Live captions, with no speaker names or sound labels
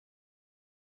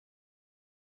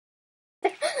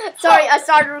Sorry, I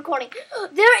started recording.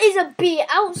 There is a bee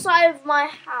outside of my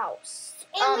house.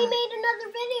 And we made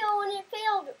another video and it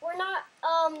failed. We're not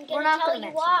gonna tell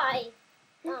you why.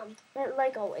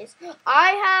 Like always.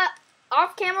 I have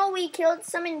off camera we killed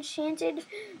some enchanted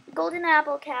golden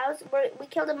apple cows. We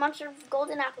killed a bunch of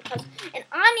golden apple cows. And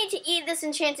I need to eat this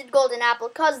enchanted golden apple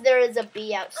because there is a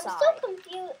bee outside. I'm still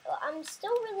confused. I'm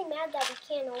still really mad that we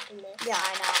can't open this. Yeah,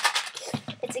 I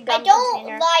know. It's a gum I don't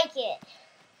container. like it.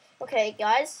 Okay,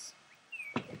 guys.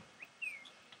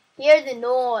 Hear the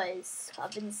noise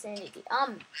of insanity.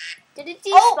 Did it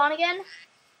despawn again?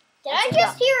 Did I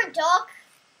just hear a duck?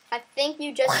 I think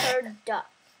you just heard duck.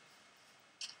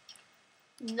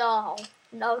 No,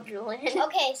 Julian.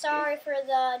 Okay, sorry for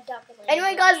the duck language.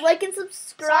 Anyway, guys, like and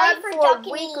subscribe for for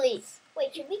weekly.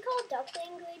 Wait, should we call duck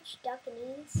language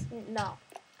Duckanese? No.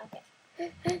 Okay.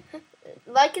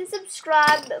 Like and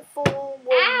subscribe for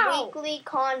weekly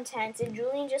content. And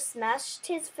Julian just smashed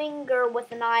his finger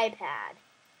with an iPad.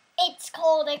 It's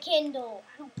called a Kindle.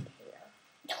 I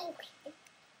don't care.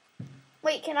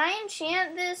 Wait, can I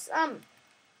enchant this? You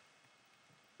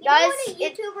guys, know what a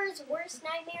YouTuber's worst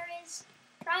nightmare is?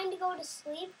 Trying to go to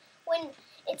sleep when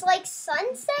it's like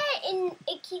sunset and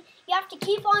you have to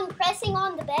keep on pressing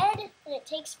on the bed and it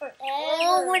takes forever.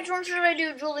 Oh, which one should I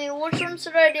do, Julian? Which one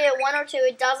should I do? 1 or 2?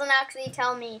 It doesn't actually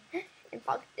tell me. In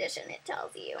Pocket Edition, it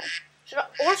tells you. Should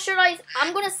I?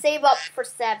 I'm gonna save up for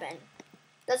 7.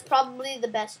 That's probably the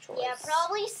best choice. Yeah,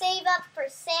 probably save up for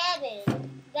 7.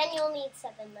 Then you'll need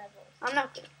 7 levels. I'm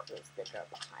not gonna close the door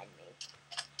behind me.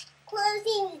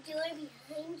 Closing the door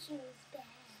behind you is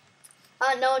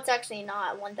bad. No, it's actually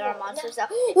not. When there are monsters out.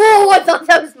 Whoa, I thought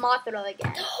that was Mothra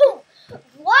again. No.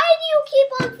 Why do you keep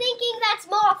on thinking that's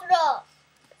Mothra?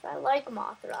 I like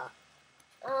Mothra.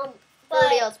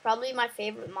 But It's probably my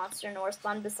favorite monster in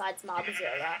Norsepawn besides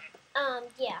Mobzilla.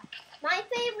 Yeah. My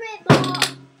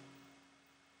favorite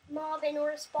mob in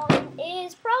Norsepawn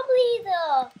is probably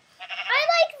I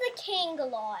like the King a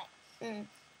lot. And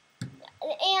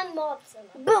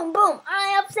Mobzilla. Boom, boom! I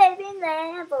have 7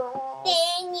 levels.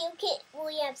 Then you can.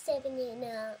 We have 7 in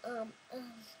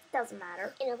Doesn't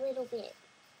matter. in a little bit.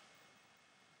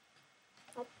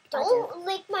 Don't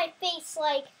lick my face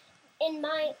like in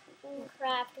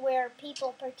Minecraft where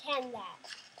people pretend that.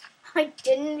 I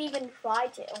didn't even try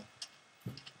to.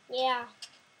 Yeah.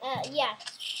 Yeah.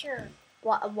 Sure.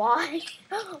 Why?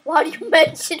 Why do you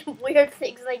mention weird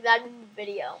things like that in the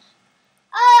video?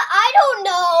 I don't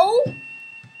know.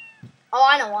 Oh,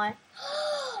 I know why.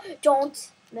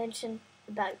 Don't mention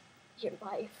about your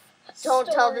life. Don't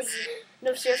tell this.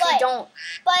 No, seriously, don't.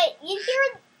 But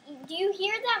do you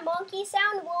hear that monkey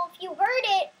sound? Well, if you heard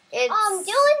it, It's,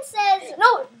 Dylan says,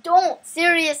 no, don't.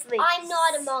 Seriously. I'm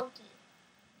not a monkey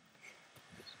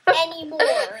anymore.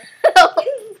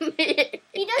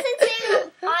 He doesn't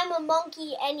say I'm a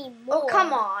monkey anymore. Oh,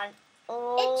 come on.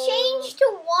 Oh. It changed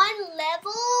to 1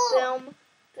 level.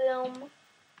 Boom.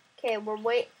 Okay, we're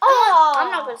waiting. Oh.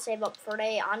 I'm not going to save up for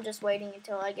 8. I'm just waiting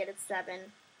until I get a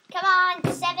 7. Come on,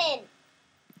 7.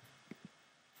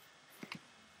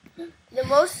 The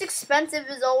most expensive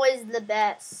is always the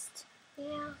best.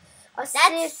 Yeah. That's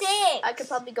 6. I could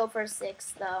probably go for a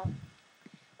 6 though.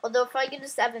 Although if I get a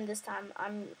 7 this time,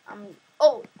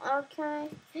 oh, okay.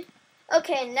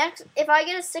 Okay, next, if I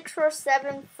get a 6 or a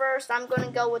 7 first, I'm going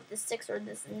to go with the 6 or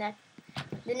the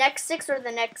next 6 or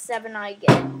the next 7 I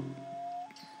get.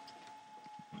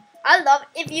 I love,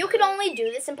 if you could only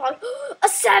do this in probably, a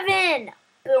 7!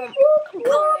 Boom.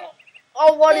 Boom.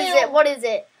 Oh, what is it? What is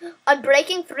it?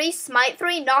 Unbreaking 3, Smite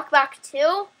 3, Knockback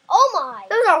 2? Oh my.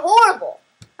 Those are horrible.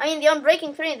 I mean, the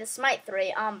Unbreaking 3 and the Smite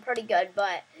 3, pretty good,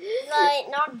 but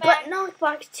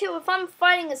Knockback 2, if I'm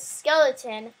fighting a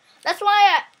skeleton, that's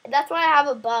why I have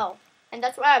a bow, and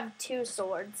that's why I have 2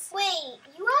 swords. Wait,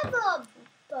 you have a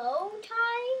bow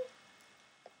tie?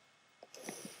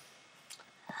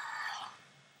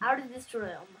 Out of this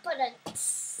room.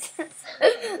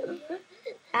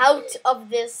 Out of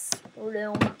this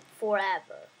room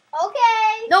forever.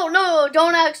 Okay. No,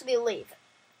 don't actually leave.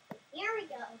 Here we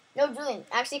go. No, Julian,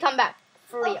 actually come back.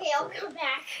 For real. Okay, I'll come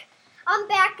back. I'm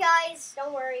back, guys.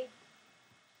 Don't worry.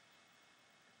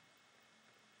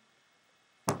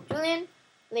 Julian,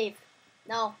 leave.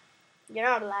 No, you're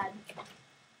not allowed.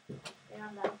 You're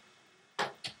not allowed.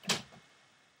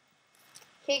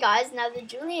 Okay, guys, now that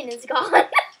Julian is gone,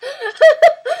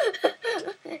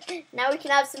 now we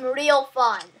can have some real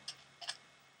fun.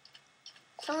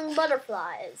 Killing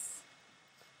butterflies.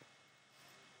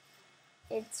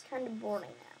 It's kind of boring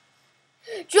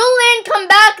now. Julian, come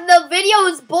back! The video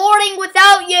is boring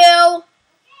without you!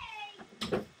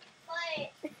 Okay.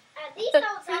 But at least I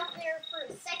was out there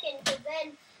for a second, because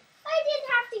then I didn't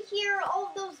have to hear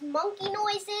all those monkey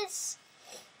noises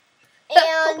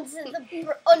and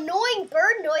the annoying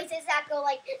bird noises that go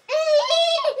like.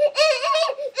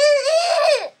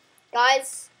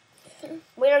 Guys,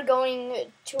 we are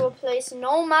going to a place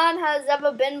no man has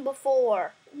ever been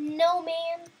before. No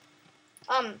man.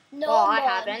 No well, I man.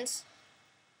 haven't.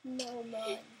 No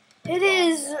man. It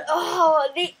is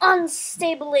the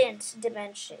unstable ant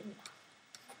dimension.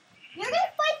 You're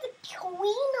gonna fight the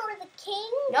queen or the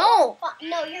king? No.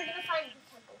 No, you're gonna find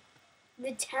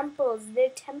the temple. The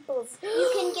temples.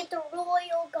 You can get the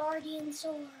royal guardian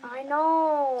sword. I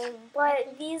know,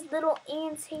 but these little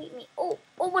ants hate me. Oh,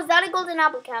 was that a golden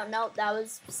apple cow? No, that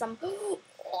was some. Oh,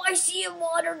 I see a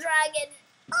water dragon.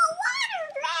 A water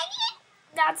dragon?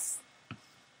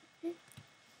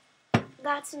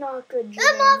 That's not good. The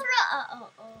Mothra. I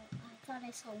thought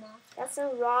I saw Mothra. That's a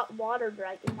water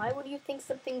dragon. Why would you think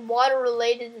something water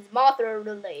related is Mothra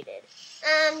related?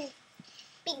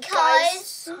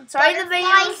 Because sorry, the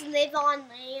butterflies live on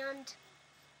land.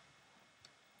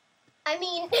 I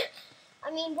mean,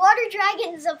 water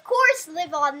dragons, of course,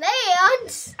 live on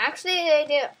land. Actually, they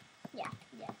do. Yeah.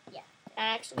 And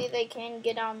actually, they can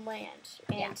get on land,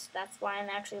 and that's why I'm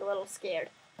actually a little scared.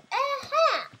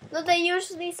 But they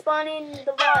usually spawn in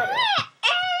the water.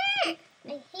 I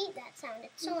hate that sound.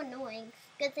 It's so annoying.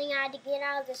 Good thing I had to get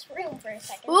out of this room for a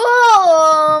second.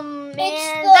 Whoa,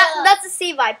 man. That's a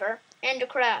sea viper and a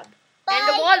crab and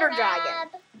a water dragon.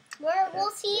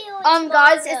 We'll see you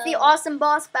guys, it's the awesome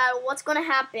boss battle. What's gonna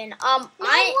happen? No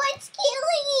one's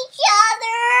killing each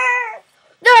other.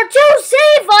 There are 2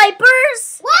 sea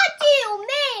vipers. What do you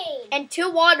mean? And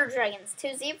 2 water dragons.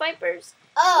 2 sea vipers.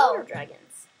 Water dragons.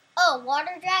 Oh,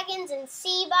 water dragons and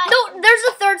sea vipers. No, there's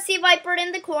a 3rd sea viper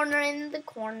in the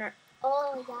corner.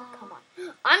 Oh, yeah. Come on.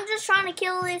 I'm just trying to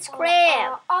kill this crab.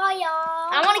 Yeah.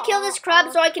 I want to kill this crab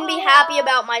so I can be happy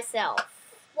about myself.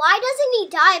 Why doesn't he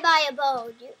die by a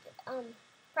bow?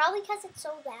 Probably because it's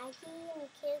so laggy and you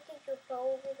can't get your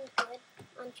bow really good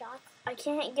on shots. I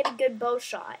can't get a good bow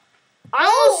shot. I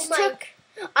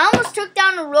almost took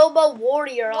down a Robo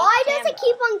Warrior. Why does it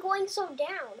keep on going so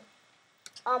down?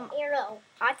 Arrow.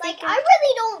 I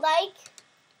really don't like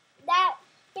that.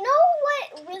 You know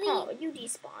what really? Oh, you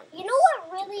despawned. You know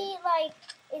what really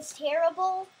is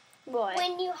terrible? What?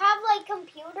 When you have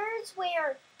computers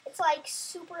where it's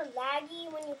super laggy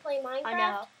when you play Minecraft. I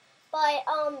know. But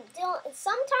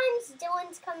sometimes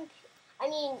Dylan's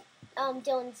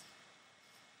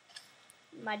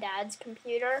my dad's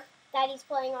computer that he's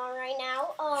playing on right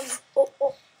now.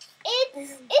 Mm-hmm.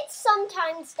 It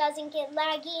sometimes doesn't get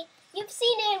laggy. You've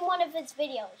seen it in one of his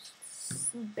videos.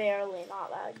 Barely, not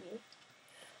laggy.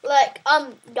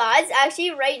 Guys,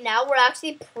 actually, right now, we're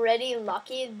actually pretty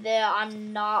lucky that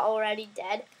I'm not already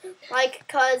dead.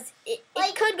 Cause it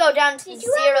could go down to 0. Did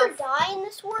you ever die in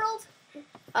this world?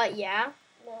 Yeah.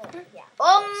 No, yeah.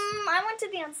 I went to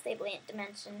the unstable ant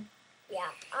dimension.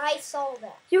 Yeah, I saw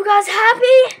that. You guys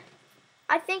happy?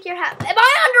 I think you're happy. Am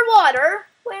I underwater?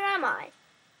 Where am I?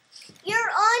 You're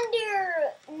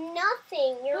under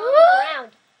nothing. You're on the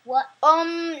ground. What?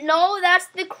 No, that's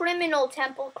the criminal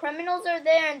temple. Criminals are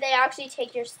there and they actually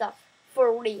take your stuff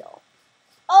for real.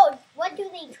 Oh, what do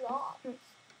they draw?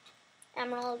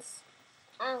 Emeralds.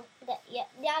 Oh,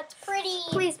 that's pretty.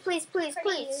 Please, useful.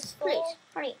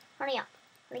 hurry up.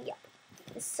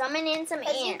 Summon in some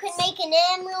ants. You can make an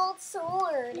emerald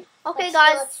sword. Okay,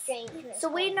 guys. So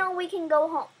we know we can go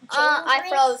home. I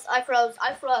froze.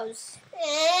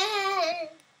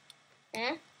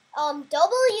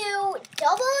 W.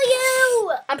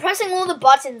 I'm pressing all the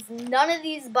buttons. None of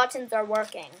these buttons are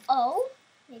working. Oh,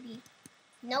 maybe.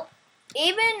 Nope.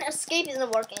 Even escape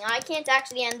isn't working. I can't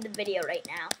actually end the video right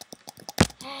now.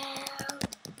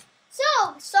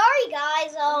 So, sorry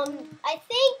guys, I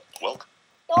think... Welcome.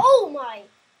 Oh my,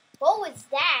 what was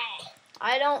that?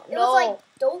 I don't know. It was like,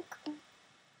 doke.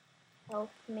 Help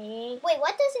me. Wait,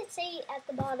 what does it say at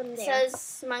the bottom there? It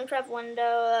says Minecraft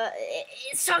window.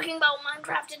 It's talking about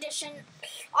Minecraft edition.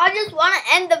 I just want to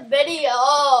end the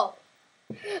video.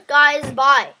 Guys,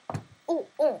 bye. Oh,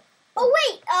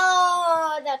 wait.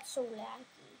 That's so laggy.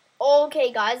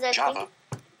 Okay, guys, I Java. think...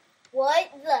 What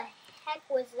the heck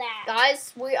was that?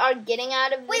 Guys, we are getting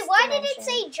out of this Wait, why dimension. did it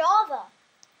say Java?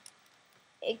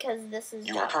 Because this is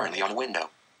You are currently on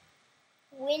window.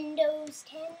 Windows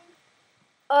 10?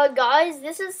 Guys,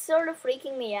 this is sort of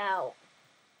freaking me out.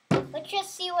 Let's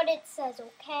just see what it says,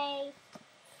 okay?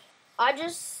 I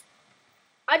just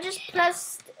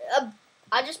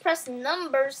pressed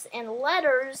numbers and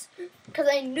letters because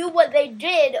I knew what they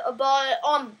did, but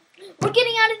we're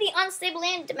getting out of the unstable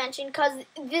ant dimension because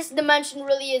this dimension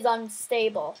really is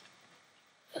unstable.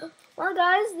 Well,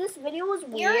 guys, this video was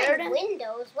You're weird. in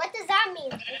Windows. What does that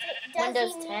mean?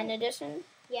 Windows 10 edition.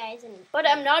 Yeah, isn't. But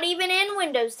I'm not even in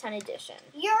Windows 10 edition.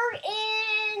 You're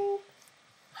in.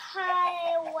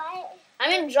 What?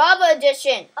 I'm in Java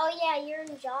edition. Oh yeah, you're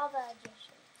in Java edition.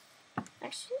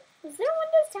 Actually, is there a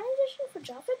Windows 10 edition for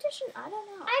Java edition? I don't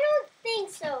know. I don't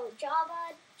think so.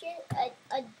 Java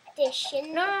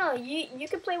edition. No. You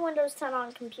can play Windows 10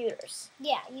 on computers.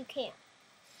 Yeah, you can.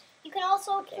 You can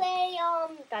also play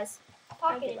Guys,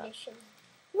 Pocket Edition.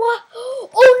 what? Oh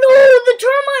no, the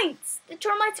termites! The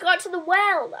termites got to the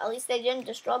well. At least they didn't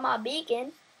destroy my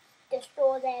beacon.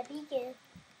 Destroy that beacon.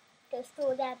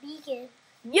 Destroy that beacon.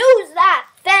 Use that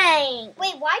thing!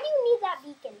 Wait, why do you need that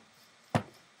beacon?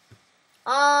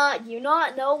 You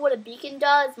not know what a beacon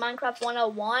does? Minecraft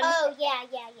 101? Oh, yeah.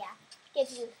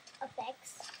 Gives you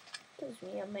effects. Gives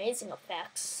me amazing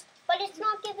effects. But it's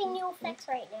not giving you effects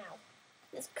right now.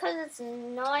 It's because it's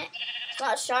not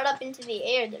shot up into the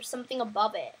air. There's something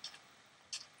above it.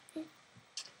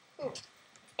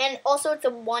 And also it's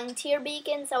a 1-tier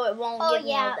beacon, so it won't give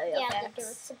me all the effects. The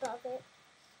dirt's above it.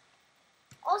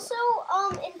 Also,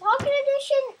 in Pocket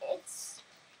Edition, it's,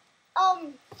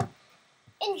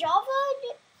 in Java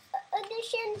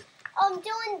Edition,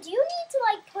 Dylan, do you need to,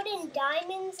 like, put in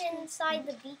diamonds inside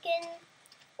the beacon?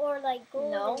 Or, like,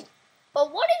 gold? No.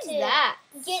 But what is that?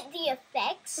 Get the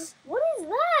effects? What is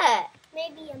that?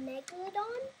 Maybe a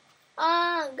megalodon?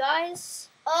 Guys.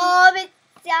 But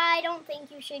I don't think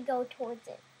you should go towards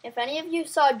it. If any of you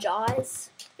saw Jaws,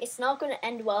 it's not going to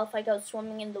end well if I go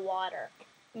swimming in the water.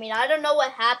 I mean, I don't know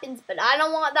what happens, but I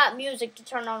don't want that music to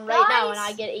turn on right now and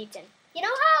I get eaten. You know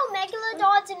how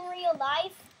megalodons in real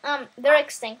life? They're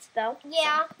extinct, though.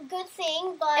 Yeah, good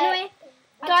thing, but anyway,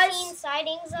 I've guys, seen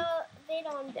sightings of it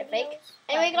on they're videos. fake.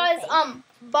 Anyway, guys,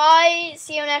 bye.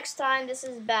 See you next time. This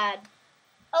is bad.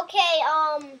 Okay,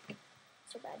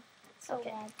 So bad. so Okay.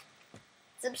 bad.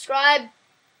 Subscribe,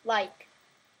 like.